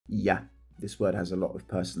ya. This word has a lot of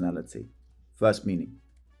personality. First meaning,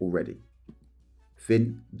 already.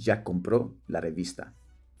 Finn ya compró la revista.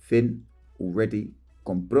 Finn already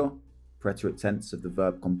compró, preterite tense of the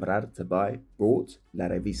verb comprar, to buy, bought, la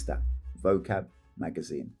revista, vocab,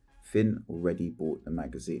 magazine. Finn already bought the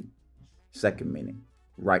magazine. Second meaning,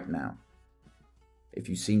 right now. If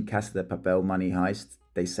you've seen Casa de Papel Money Heist,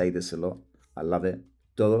 they say this a lot. I love it.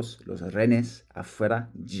 Todos los rehenes afuera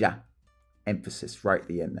ya. Emphasis right at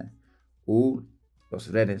the end there. All los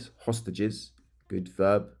rehenes, hostages, good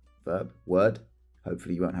verb, word.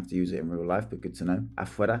 Hopefully you won't have to use it in real life, but good to know.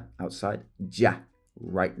 Afuera, outside, ya,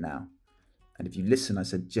 right now. And if you listen, I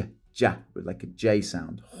said ja, with like a J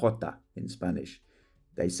sound, jota in Spanish.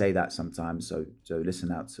 They say that sometimes, so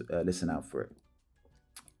listen out for it.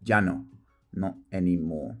 Ya no, not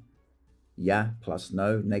anymore. Ya plus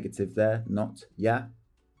no, negative there, not ya.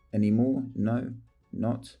 Anymore, no,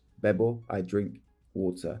 not. Bebo, I drink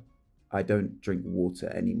water. I don't drink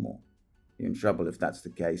water anymore. You're in trouble if that's the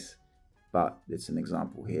case, but it's an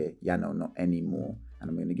example here. Ya no, not anymore. And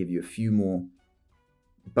I'm going to give you a few more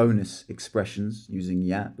bonus expressions using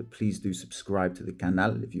ya, but please do subscribe to the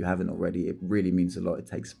canal if you haven't already. It really means a lot. It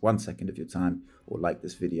takes 1 second of your time, or like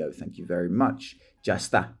this video. Thank you very much. Ya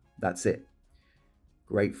está. That's it.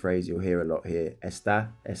 Great phrase you'll hear a lot here. Está,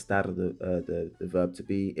 estar, the verb to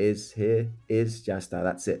be, is here, is, ya está.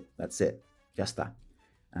 That's it. Ya está.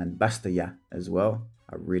 And basta ya as well.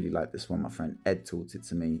 I really like this one. My friend Ed taught it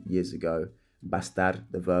to me years ago. Bastar,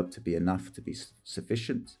 the verb to be enough, to be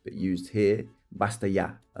sufficient, but used here. Basta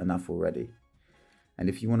ya, enough already. And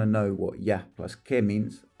if you want to know what ya plus que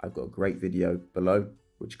means, I've got a great video below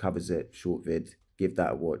which covers it, short vid. Give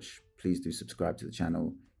that a watch. Please do subscribe to the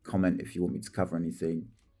channel. Comment if you want me to cover anything.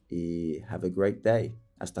 Y have a great day.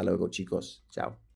 Hasta luego, chicos. Ciao.